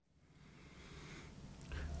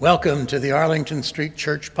Welcome to the Arlington Street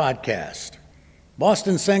Church Podcast.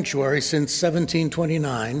 Boston Sanctuary since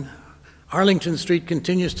 1729, Arlington Street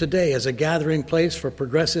continues today as a gathering place for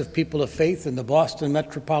progressive people of faith in the Boston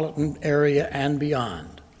metropolitan area and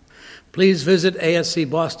beyond. Please visit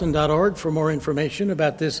ascboston.org for more information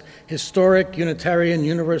about this historic Unitarian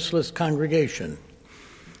Universalist congregation.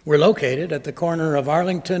 We're located at the corner of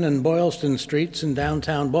Arlington and Boylston Streets in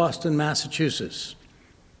downtown Boston, Massachusetts.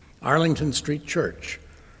 Arlington Street Church,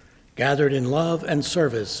 gathered in love and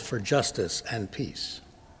service for justice and peace.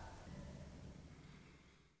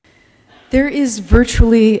 There is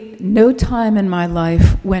virtually no time in my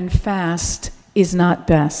life when fast is not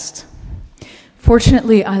best.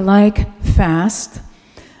 Fortunately, I like fast.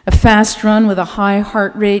 A fast run with a high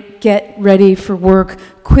heart rate, get ready for work,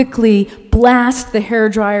 quickly blast the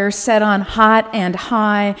hairdryer set on hot and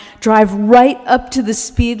high, drive right up to the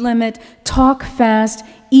speed limit, talk fast,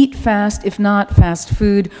 eat fast, if not fast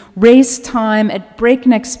food, race time at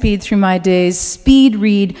breakneck speed through my days, speed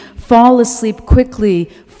read, fall asleep quickly,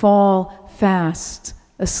 fall fast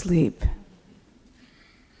asleep.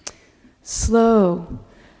 Slow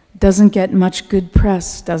doesn't get much good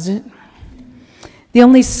press, does it? The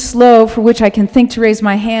only slow for which I can think to raise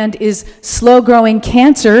my hand is slow-growing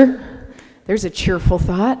cancer. There's a cheerful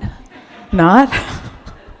thought. Not.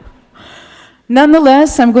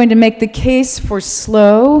 Nonetheless, I'm going to make the case for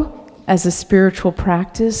slow as a spiritual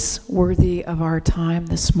practice worthy of our time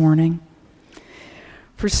this morning.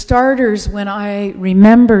 For starters, when I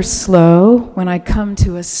remember slow, when I come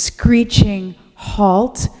to a screeching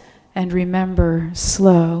halt and remember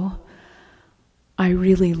slow, I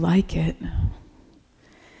really like it.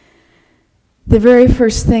 The very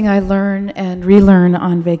first thing I learn and relearn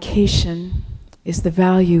on vacation is the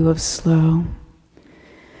value of slow.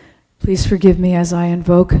 Please forgive me as I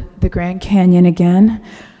invoke the Grand Canyon again.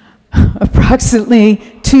 Approximately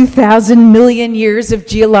 2,000 million years of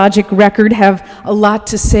geologic record have a lot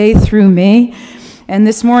to say through me. And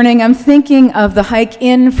this morning I'm thinking of the hike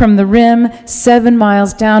in from the rim, 7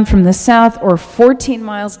 miles down from the south or 14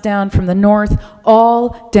 miles down from the north,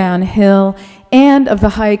 all downhill, and of the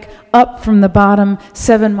hike up from the bottom,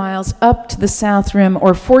 7 miles up to the south rim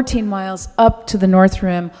or 14 miles up to the north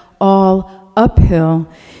rim, all uphill.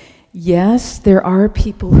 Yes, there are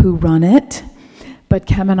people who run it, but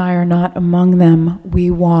Cam and I are not among them. We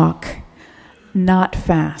walk, not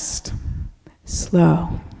fast,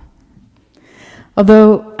 slow.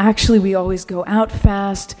 Although, actually, we always go out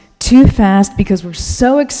fast, too fast, because we're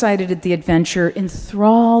so excited at the adventure,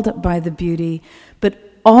 enthralled by the beauty. But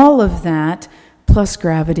all of that, plus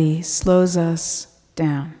gravity, slows us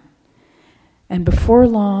down. And before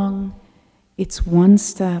long, it's one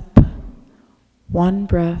step, one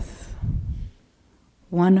breath,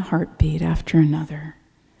 one heartbeat after another.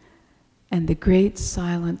 And the great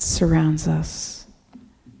silence surrounds us,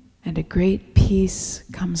 and a great peace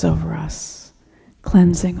comes over us,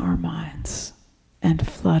 cleansing our minds and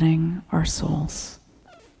flooding our souls.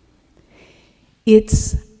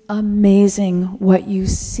 It's amazing what you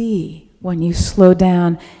see when you slow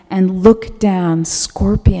down and look down.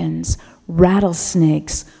 Scorpions,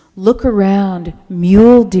 rattlesnakes, look around,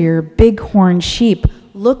 mule deer, bighorn sheep,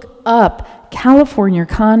 look up, California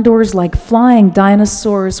condors like flying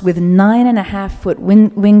dinosaurs with 9.5-foot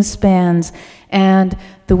wingspans, and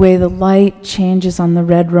the way the light changes on the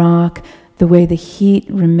red rock, the way the heat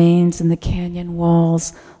remains in the canyon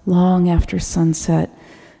walls long after sunset,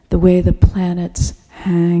 the way the planets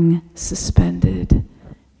hang suspended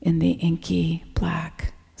in the inky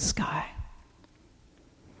black sky.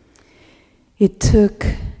 It took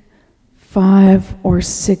 5 or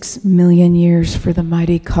 6 million years for the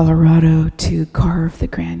mighty Colorado to carve the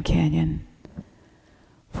Grand Canyon.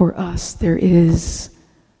 For us, there is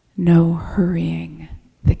no hurrying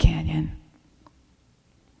the canyon.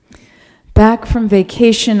 Back from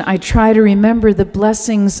vacation, I try to remember the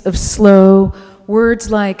blessings of slow, words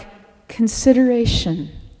like consideration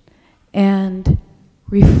and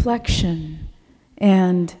reflection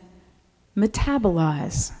and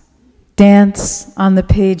metabolize dance on the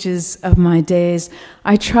pages of my days.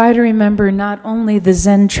 I try to remember not only the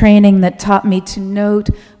Zen training that taught me to note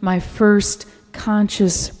my first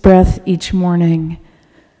conscious breath each morning,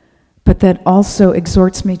 but that also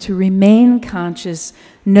exhorts me to remain conscious,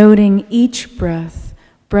 noting each breath,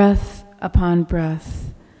 breath upon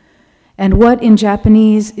breath. And what in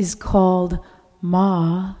Japanese is called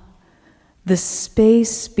ma, the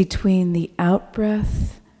space between the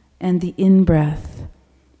out-breath and the in-breath.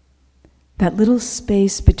 That little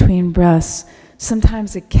space between breaths,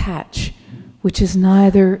 sometimes a catch, which is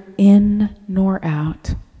neither in nor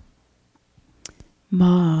out.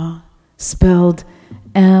 Ma, spelled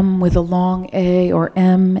M with a long A, or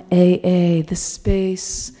M-A-A, the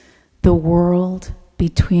space, the world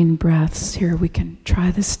between breaths. Here, we can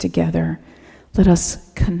try this together. Let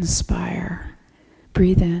us conspire.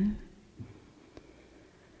 Breathe in.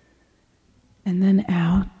 And then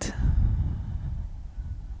out.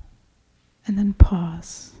 And then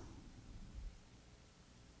pause.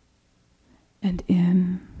 And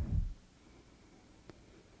in.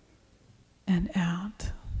 And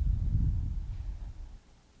out.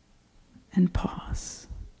 And pause.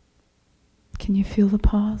 Can you feel the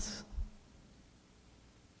pause?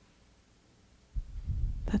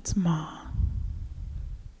 That's Ma.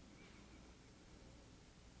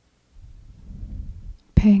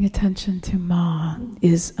 Paying attention to Ma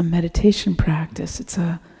is a meditation practice. It's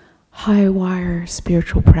a high wire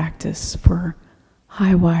spiritual practice for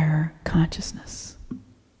high wire consciousness.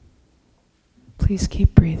 Please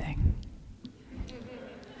keep breathing.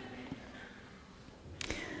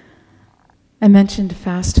 I mentioned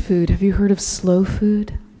fast food. Have you heard of slow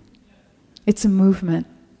food? It's a movement,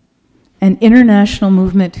 an international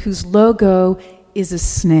movement whose logo is a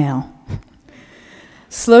snail.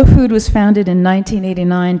 Slow food was founded in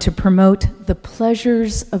 1989 to promote the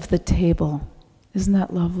pleasures of the table. Isn't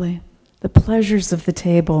that lovely? The pleasures of the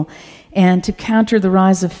table. And to counter the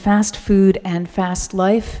rise of fast food and fast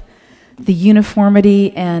life, the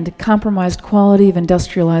uniformity and compromised quality of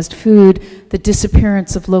industrialized food, the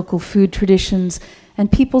disappearance of local food traditions,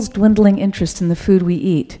 and people's dwindling interest in the food we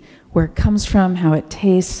eat, where it comes from, how it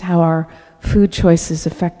tastes, how our food choices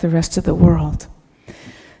affect the rest of the world.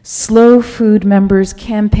 Slow food members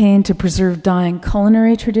campaign to preserve dying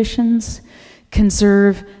culinary traditions,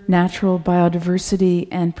 conserve natural biodiversity,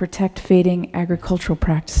 and protect fading agricultural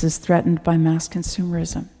practices threatened by mass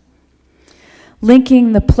consumerism.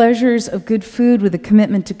 Linking the pleasures of good food with a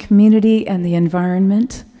commitment to community and the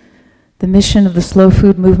environment, the mission of the slow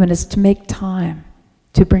food movement is to make time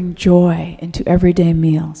to bring joy into everyday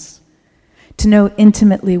meals, to know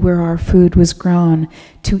intimately where our food was grown,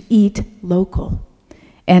 to eat local,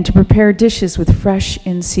 and to prepare dishes with fresh,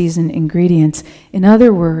 in-season ingredients. In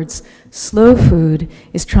other words, slow food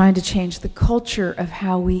is trying to change the culture of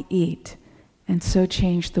how we eat, and so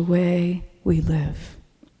change the way we live.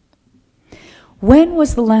 When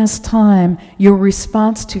was the last time your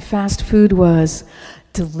response to fast food was,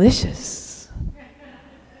 delicious?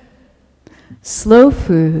 Slow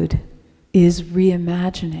food is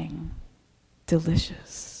reimagining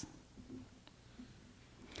delicious.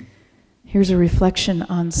 Here's a reflection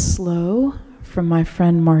on slow from my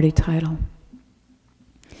friend Marty Teitel.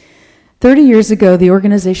 30 years ago, the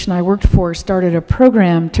organization I worked for started a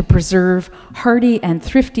program to preserve hardy and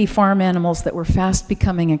thrifty farm animals that were fast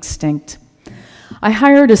becoming extinct. I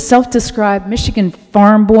hired a self-described Michigan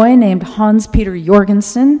farm boy named Hans-Peter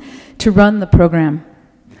Jorgensen to run the program.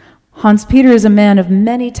 Hans-Peter is a man of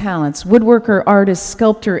many talents, woodworker, artist,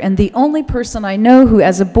 sculptor, and the only person I know who,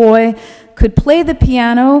 as a boy, could play the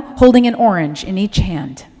piano holding an orange in each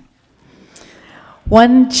hand.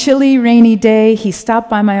 One chilly, rainy day, he stopped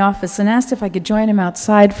by my office and asked if I could join him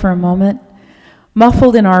outside for a moment.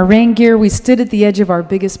 Muffled in our rain gear, we stood at the edge of our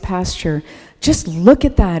biggest pasture. Just look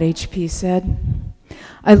at that, HP said.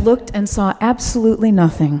 I looked and saw absolutely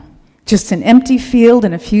nothing, just an empty field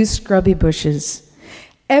and a few scrubby bushes.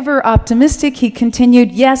 Ever optimistic, he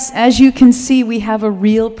continued, yes, as you can see, we have a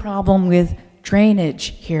real problem with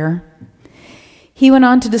drainage here. He went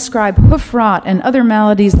on to describe hoof rot and other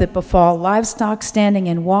maladies that befall livestock standing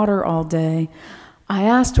in water all day. I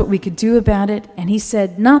asked what we could do about it, and he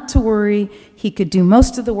said not to worry, he could do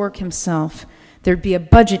most of the work himself. There'd be a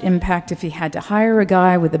budget impact if he had to hire a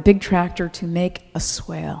guy with a big tractor to make a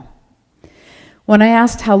swale. When I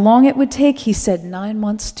asked how long it would take, he said 9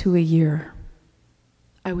 months to a year.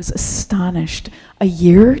 I was astonished. A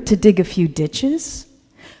year to dig a few ditches?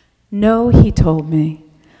 No, he told me.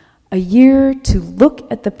 A year to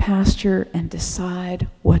look at the pasture and decide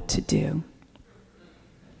what to do.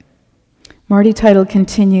 Marty Teitel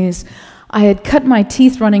continues, I had cut my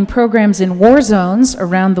teeth running programs in war zones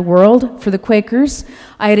around the world for the Quakers.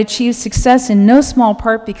 I had achieved success in no small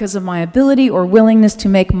part because of my ability or willingness to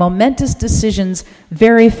make momentous decisions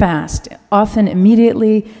very fast, often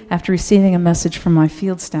immediately after receiving a message from my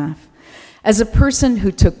field staff. As a person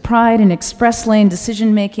who took pride in express lane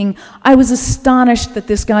decision-making, I was astonished that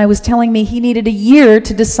this guy was telling me he needed a year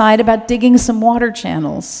to decide about digging some water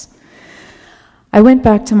channels. I went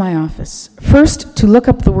back to my office, first to look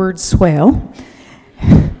up the word swale,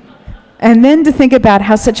 and then to think about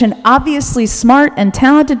how such an obviously smart and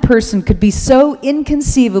talented person could be so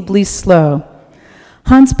inconceivably slow.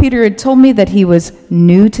 Hans Peter had told me that he was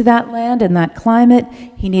new to that land and that climate.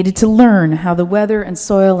 He needed to learn how the weather and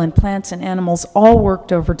soil and plants and animals all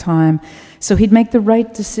worked over time, so he'd make the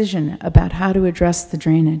right decision about how to address the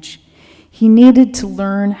drainage. He needed to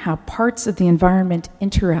learn how parts of the environment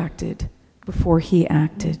interacted before he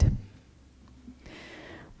acted.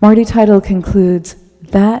 Marty Teitel concludes,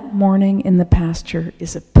 "That morning in the pasture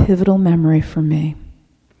is a pivotal memory for me.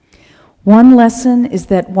 One lesson is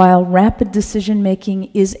that while rapid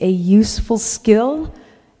decision-making is a useful skill,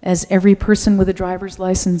 as every person with a driver's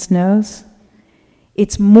license knows,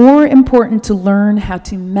 it's more important to learn how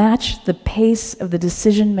to match the pace of the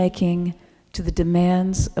decision-making to the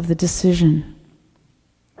demands of the decision."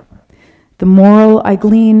 The moral I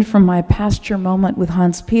gleaned from my pasture moment with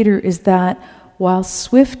Hans Peter is that while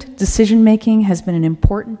swift decision-making has been an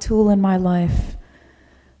important tool in my life,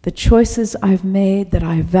 the choices I've made that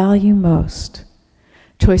I value most,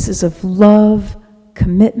 choices of love,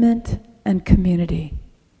 commitment, and community,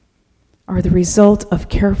 are the result of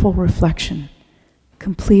careful reflection,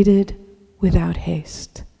 completed without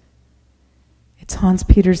haste. It's Hans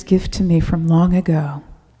Peter's gift to me from long ago,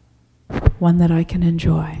 one that I can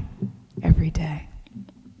enjoy every day.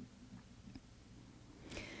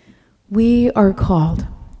 We are called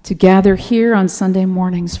to gather here on Sunday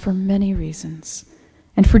mornings for many reasons,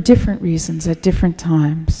 and for different reasons at different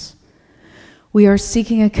times. We are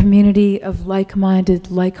seeking a community of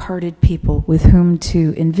like-minded, like-hearted people with whom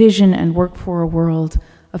to envision and work for a world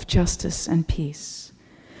of justice and peace.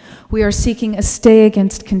 We are seeking a stay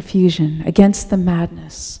against confusion, against the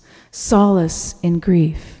madness, solace in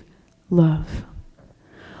grief, love.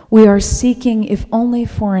 We are seeking, if only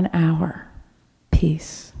for an hour,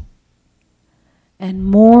 peace. And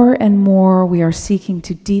more, we are seeking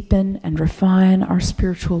to deepen and refine our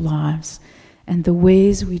spiritual lives and the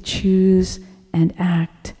ways we choose and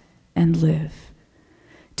act and live.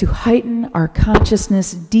 To heighten our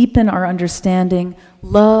consciousness, deepen our understanding,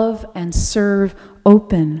 love and serve,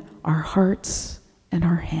 open our hearts and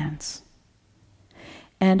our hands.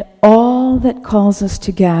 And all that calls us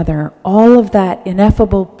to gather, all of that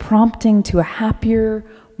ineffable prompting to a happier,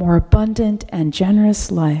 more abundant and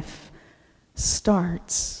generous life,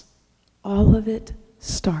 starts, all of it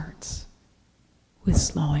starts with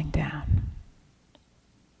slowing down.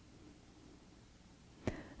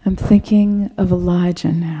 I'm thinking of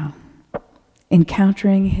Elijah now,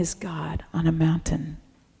 encountering his God on a mountain.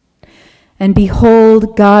 And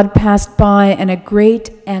behold, God passed by, and a great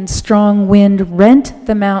and strong wind rent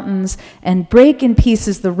the mountains and brake in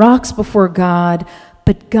pieces the rocks before God,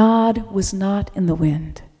 but God was not in the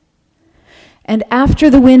wind. And after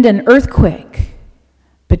the wind, an earthquake,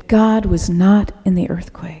 but God was not in the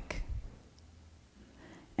earthquake.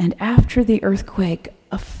 And after the earthquake,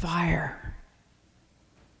 a fire,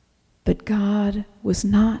 but God was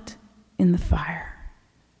not in the fire.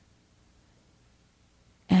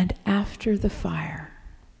 And after the fire,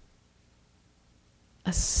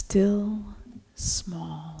 a still,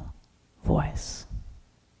 small voice.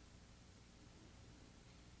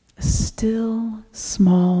 A still,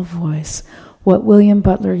 small voice. What William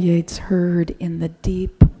Butler Yeats heard in the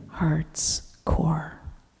deep heart's core.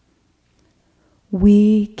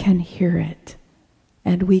 We can hear it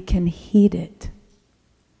and we can heed it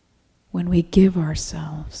when we give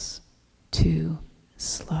ourselves to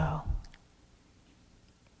slow.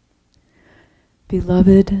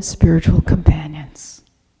 Beloved spiritual companions,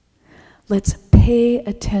 let's pay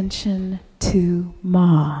attention to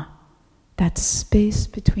Ma, that space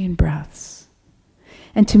between breaths,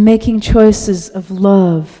 and to making choices of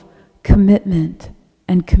love, commitment,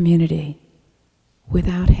 and community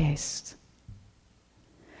without haste.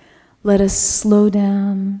 Let us slow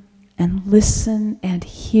down and listen and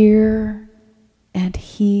hear and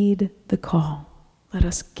heed the call. Let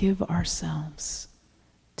us give ourselves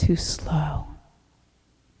to slow.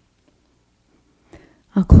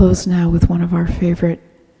 I'll close now with one of our favorite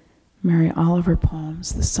Mary Oliver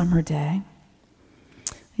poems, The Summer Day.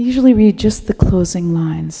 I usually read just the closing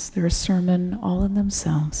lines. They're a sermon all in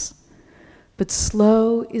themselves. But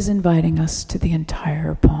slow is inviting us to the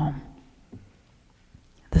entire poem.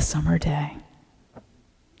 The Summer Day.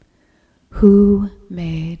 Who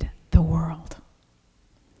made the world?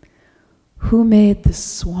 Who made the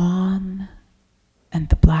swan and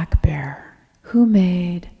the black bear? Who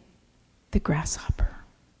made the grasshopper?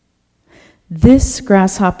 This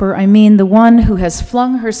grasshopper, I mean the one who has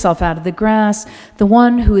flung herself out of the grass, the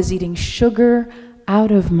one who is eating sugar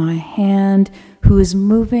out of my hand, who is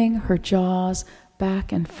moving her jaws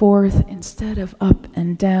back and forth instead of up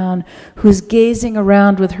and down, who is gazing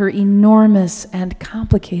around with her enormous and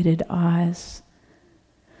complicated eyes.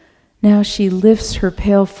 Now she lifts her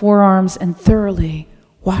pale forearms and thoroughly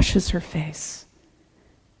washes her face.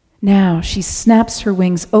 Now she snaps her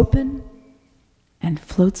wings open and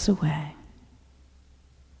floats away.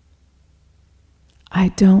 I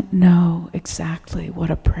don't know exactly what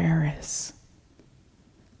a prayer is.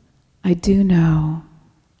 I do know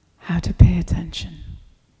how to pay attention,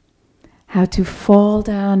 how to fall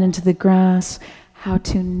down into the grass, how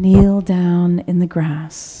to kneel down in the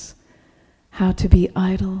grass, how to be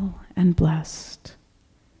idle and blessed,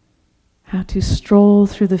 how to stroll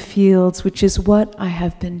through the fields, which is what I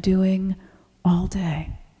have been doing all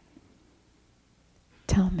day.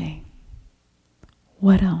 Tell me,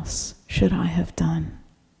 what else should I have done?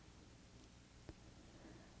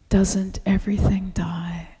 Doesn't everything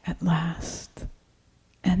die at last,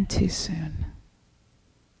 and too soon?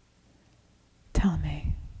 Tell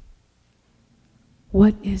me,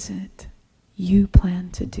 what is it you plan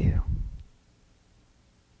to do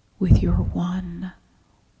with your one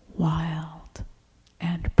wild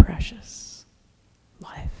and precious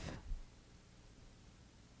life?